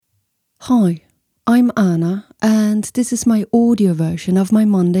Hi, I'm Anna, and this is my audio version of my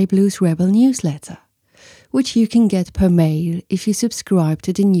Monday Blues Rebel newsletter, which you can get per mail if you subscribe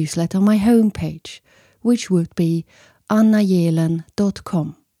to the newsletter on my homepage, which would be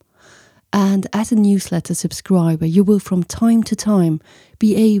annajelen.com. And as a newsletter subscriber, you will from time to time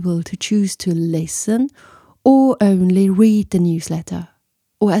be able to choose to listen or only read the newsletter,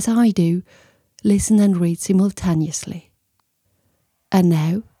 or as I do, listen and read simultaneously. And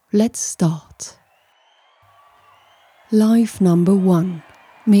now, let's start. Life number 1.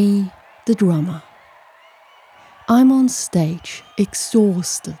 Me, the drummer. I'm on stage,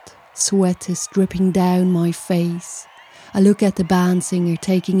 exhausted. Sweat is dripping down my face. I look at the band singer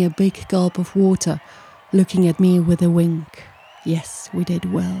taking a big gulp of water, looking at me with a wink. Yes, we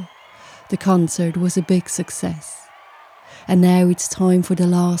did well. The concert was a big success. And now it's time for the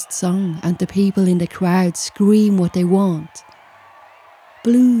last song, and the people in the crowd scream what they want.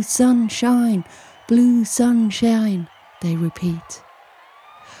 Blue sunshine, they repeat.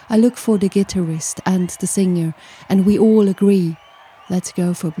 I look for the guitarist and the singer, and we all agree, let's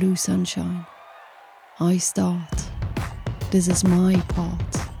go for Blue Sunshine. I start. This is my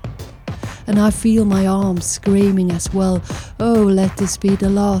part. And I feel my arms screaming as well, oh, let this be the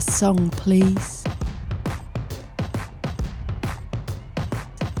last song, please.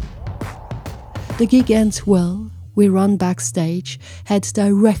 The gig ends well. We run backstage, head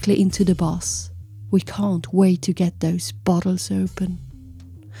directly into the boss. We can't wait to get those bottles open.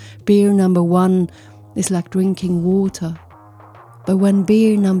 Beer number 1 is like drinking water. But when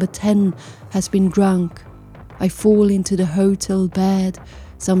beer number 10 has been drunk, I fall into the hotel bed,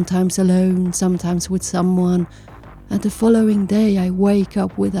 sometimes alone, sometimes with someone, and the following day I wake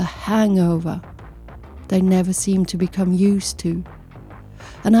up with a hangover they never seem to become used to.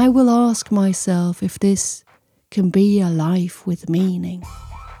 And I will ask myself if this can be a life with meaning.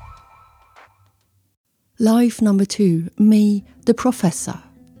 Life number 2, me, the professor.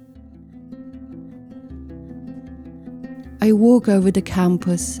 I walk over the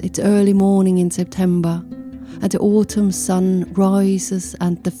campus, it's early morning in September, and the autumn sun rises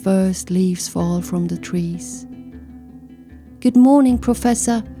and the first leaves fall from the trees. Good morning,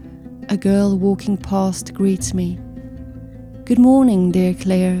 Professor. A girl walking past greets me. Good morning, dear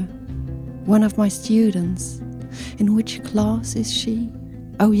Claire. One of my students. In which class is she?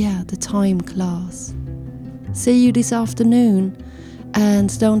 Oh yeah, the time class. See you this afternoon,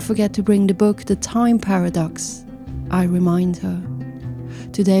 and don't forget to bring the book The Time Paradox, I remind her.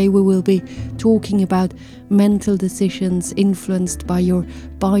 Today we will be talking about mental decisions influenced by your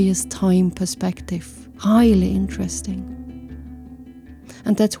biased time perspective. Highly interesting.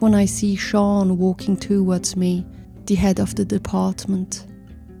 And that's when I see Sean walking towards me, the head of the department.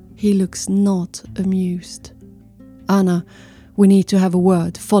 He looks not amused. Anna, we need to have a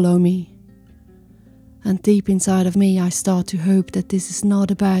word. Follow me. And deep inside of me, I start to hope that this is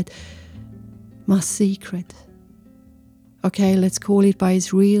not about my secret. Okay, let's call it by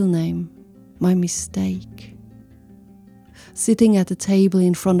its real name. My mistake. Sitting at the table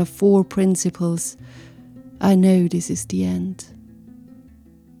in front of 4 principals, I know this is the end.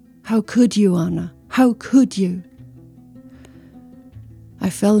 How could you, Anna? How could you? I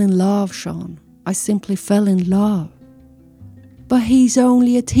fell in love, Sean. I simply fell in love. But he's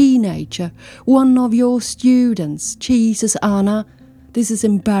only a teenager, one of your students. Jesus, Anna, this is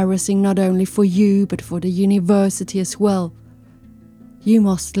embarrassing not only for you, but for the university as well. You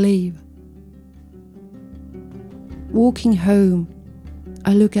must leave. Walking home,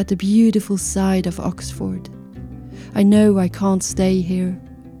 I look at the beautiful side of Oxford. I know I can't stay here.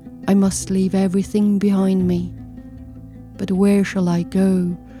 I must leave everything behind me. But where shall I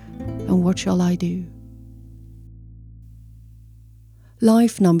go, and what shall I do?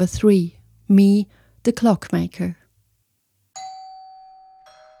 Life number 3, me, the clockmaker.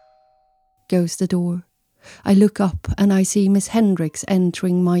 Goes the door. I look up and I see Miss Hendricks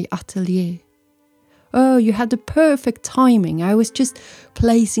entering my atelier. Oh, you had the perfect timing. I was just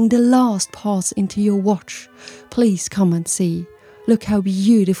placing the last parts into your watch. Please come and see. Look how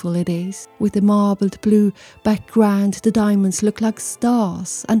beautiful it is. With the marbled blue background, the diamonds look like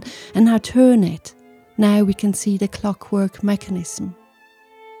stars. And now turn it. Now we can see the clockwork mechanism.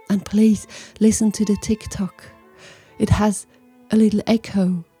 And please listen to the tick-tock. It has a little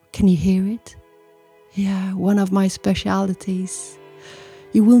echo. Can you hear it? Yeah, one of my specialities.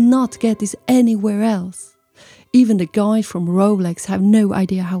 You will not get this anywhere else. Even the guys from Rolex have no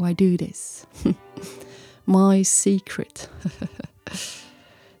idea how I do this. My secret.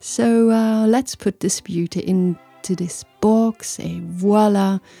 So let's put this beauty into this box. Et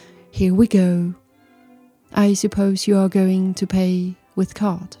voila, here we go. I suppose you are going to pay with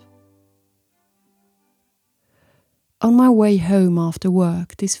card. On my way home after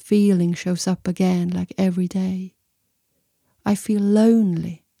work, this feeling shows up again like every day. I feel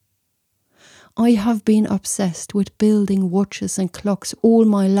lonely. I have been obsessed with building watches and clocks all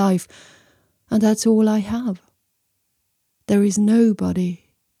my life, and that's all I have. There is nobody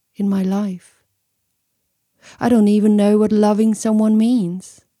in my life. I don't even know what loving someone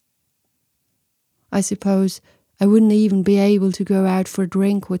means. I suppose I wouldn't even be able to go out for a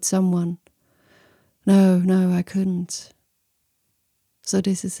drink with someone. No, I couldn't. So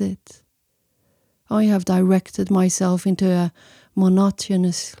this is it. I have directed myself into a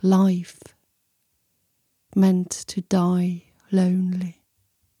monotonous life, meant to die lonely.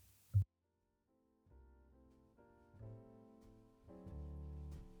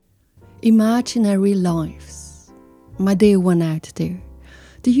 Imaginary lives. My dear one out there,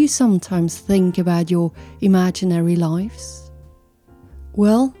 do you sometimes think about your imaginary lives?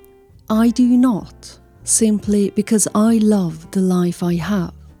 Well, I do not, simply because I love the life I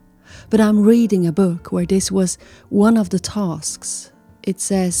have. But I'm reading a book where this was one of the tasks. It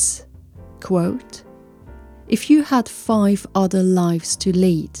says, quote, "If you had 5 other lives to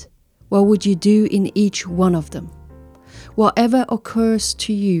lead, what would you do in each one of them? Whatever occurs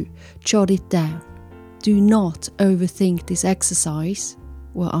to you, jot it down. Do not overthink this exercise."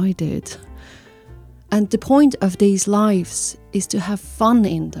 Well, I did. And the point of these lives is to have fun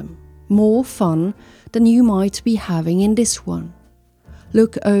in them. More fun than you might be having in this one.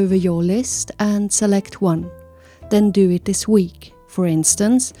 Look over your list and select one. Then do it this week. For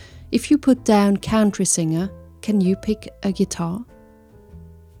instance, if you put down country singer, can you pick a guitar?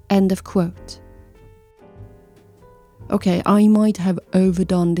 End of quote. Okay, I might have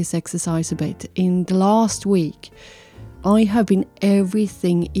overdone this exercise a bit. In the last week, I have been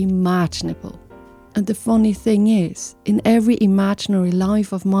everything imaginable. And the funny thing is, in every imaginary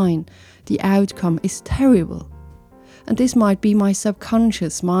life of mine, the outcome is terrible. And this might be my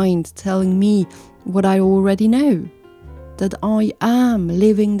subconscious mind telling me what I already know, that I am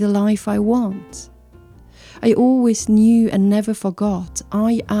living the life I want. I always knew and never forgot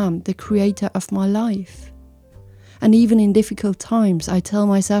I am the creator of my life. And even in difficult times, I tell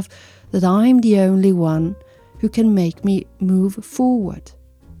myself that I'm the only one who can make me move forward.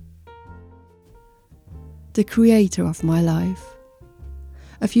 The creator of my life.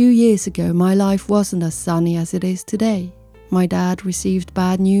 A few years ago, my life wasn't as sunny as it is today. My dad received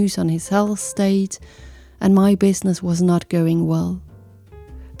bad news on his health state, and my business was not going well.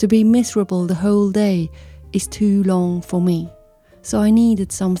 To be miserable the whole day is too long for me, so I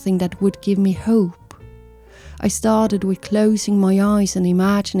needed something that would give me hope. I started with closing my eyes and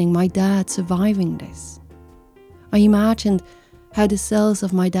imagining my dad surviving this. I imagined how the cells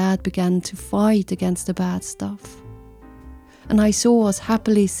of my dad began to fight against the bad stuff. And I saw us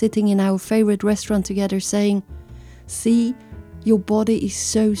happily sitting in our favorite restaurant together saying, "See, your body is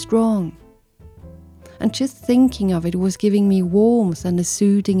so strong." And just thinking of it was giving me warmth and a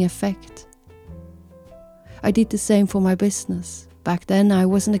soothing effect. I did the same for my business. Back then I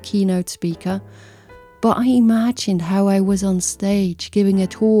wasn't a keynote speaker, but I imagined how I was on stage giving a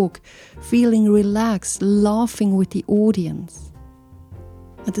talk, feeling relaxed, laughing with the audience.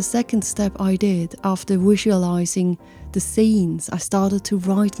 And the second step I did, after visualizing the scenes, I started to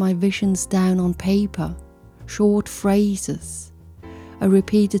write my visions down on paper, short phrases. I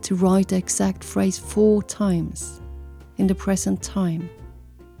repeated to write the exact phrase 4 times in the present time.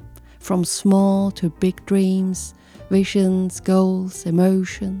 From small to big dreams, visions, goals,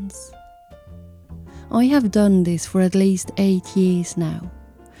 emotions. I have done this for at least 8 years now.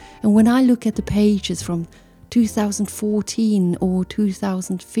 And when I look at the pages from 2014 or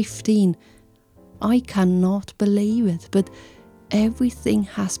 2015, I cannot believe it, but everything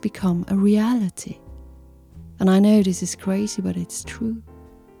has become a reality. And I know this is crazy, but it's true.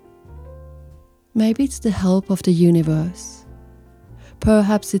 Maybe it's the help of the universe.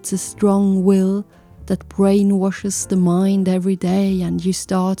 Perhaps it's a strong will that brainwashes the mind every day and you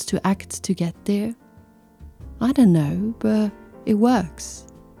start to act to get there. I don't know, but it works.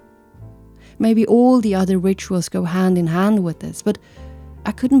 Maybe all the other rituals go hand in hand with this, but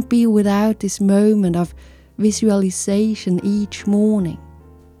I couldn't be without this moment of visualization each morning.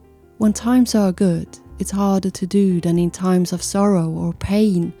 When times are good, it's harder to do than in times of sorrow or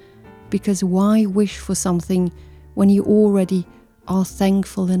pain, because why wish for something when you already are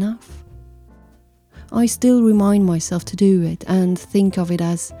thankful enough? I still remind myself to do it and think of it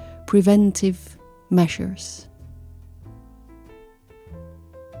as preventive measures.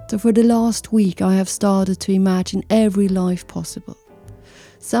 So for the last week I have started to imagine every life possible.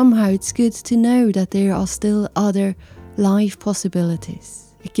 Somehow it's good to know that there are still other life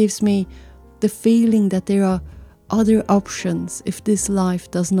possibilities. It gives me the feeling that there are other options if this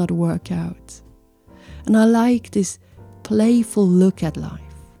life does not work out. And I like this playful look at life.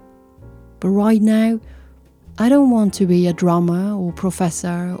 But right now, I don't want to be a drummer or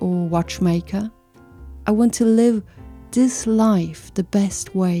professor or watchmaker. I want to live this life the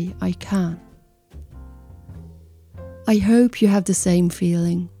best way I can. I hope you have the same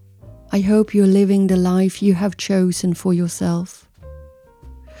feeling. I hope you're living the life you have chosen for yourself.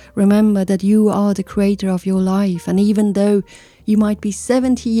 Remember that you are the creator of your life, and even though you might be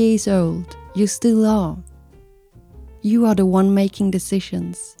 70 years old, you still are. You are the one making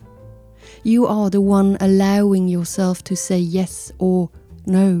decisions. You are the one allowing yourself to say yes or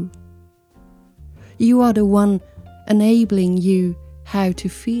no. You are the one enabling you how to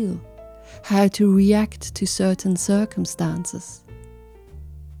feel, how to react to certain circumstances.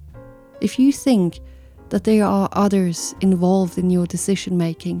 If you think that there are others involved in your decision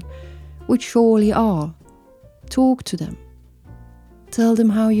making, which surely are, talk to them. Tell them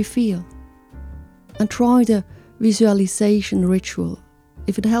how you feel. And try the visualization ritual.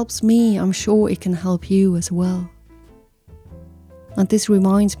 If it helps me, I'm sure it can help you as well. And this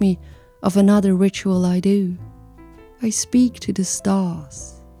reminds me of another ritual I do. I speak to the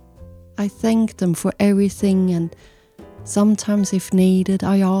stars. I thank them for everything, and sometimes if needed,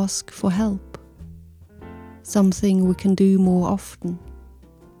 I ask for help. Something we can do more often,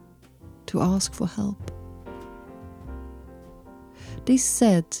 to ask for help. This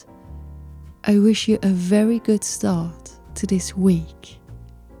said, I wish you a very good start to this week.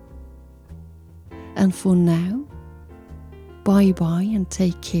 And for now, bye-bye and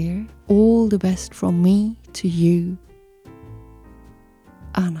take care. All the best from me to you,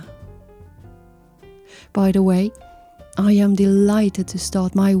 Anna. By the way, I am delighted to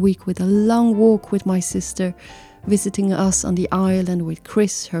start my week with a long walk with my sister, visiting us on the island with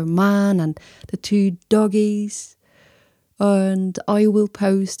Chris, her man, and the 2 doggies. And I will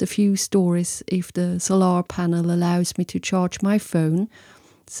post a few stories if the solar panel allows me to charge my phone.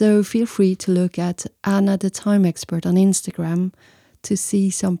 So feel free to look at Anna the Time Expert on Instagram to see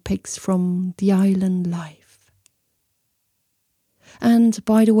some pics from the island life. And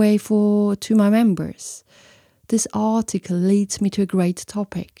by the way, to my members, this article leads me to a great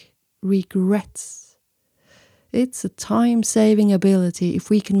topic: regrets. It's a time-saving ability if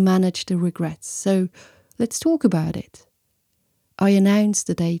we can manage the regrets. So let's talk about it. I announce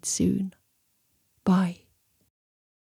the date soon. Bye.